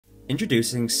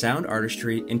Introducing Sound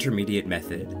Artistry Intermediate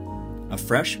Method, a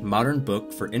fresh, modern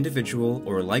book for individual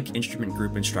or like instrument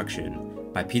group instruction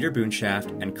by Peter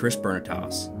Boonshaft and Chris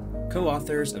Bernotas,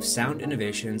 co-authors of Sound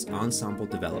Innovations Ensemble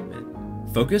Development.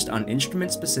 Focused on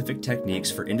instrument-specific techniques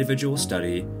for individual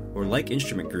study or like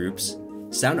instrument groups,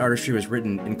 Sound Artistry was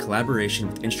written in collaboration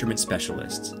with instrument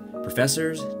specialists,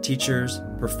 professors, teachers,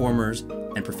 performers,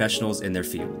 and professionals in their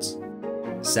fields.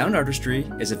 Sound Artistry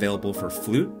is available for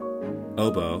flute,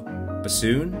 oboe,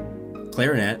 bassoon,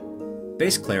 clarinet,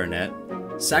 bass clarinet,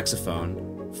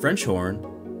 saxophone, French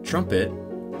horn, trumpet,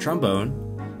 trombone,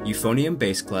 euphonium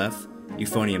bass clef,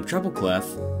 euphonium treble clef,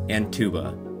 and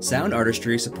tuba. Sound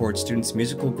Artistry supports students'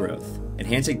 musical growth,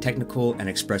 enhancing technical and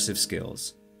expressive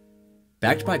skills.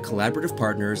 Backed by collaborative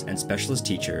partners and specialist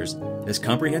teachers, this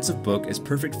comprehensive book is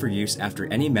perfect for use after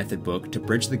any method book to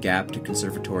bridge the gap to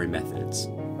conservatory methods.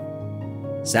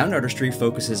 Sound Artistry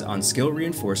focuses on skill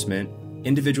reinforcement,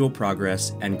 individual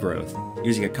progress, and growth,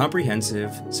 using a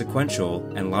comprehensive, sequential,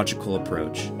 and logical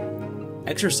approach.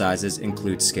 Exercises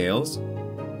include scales,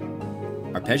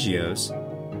 arpeggios,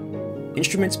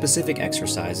 instrument-specific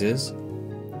exercises,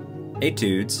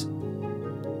 etudes,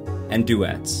 and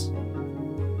duets.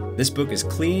 This book is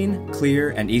clean,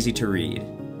 clear, and easy to read.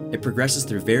 It progresses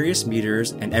through various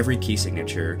meters and every key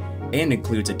signature, and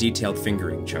includes a detailed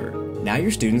fingering chart. Now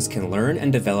your students can learn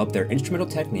and develop their instrumental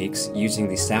techniques using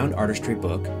the Sound Artistry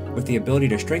book with the ability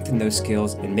to strengthen those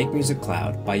skills in Make Music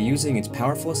Cloud by using its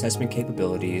powerful assessment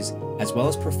capabilities as well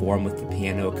as perform with the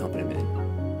piano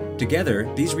accompaniment.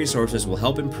 Together, these resources will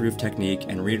help improve technique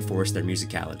and reinforce their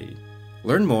musicality.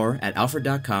 Learn more at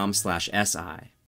alfred.com/si.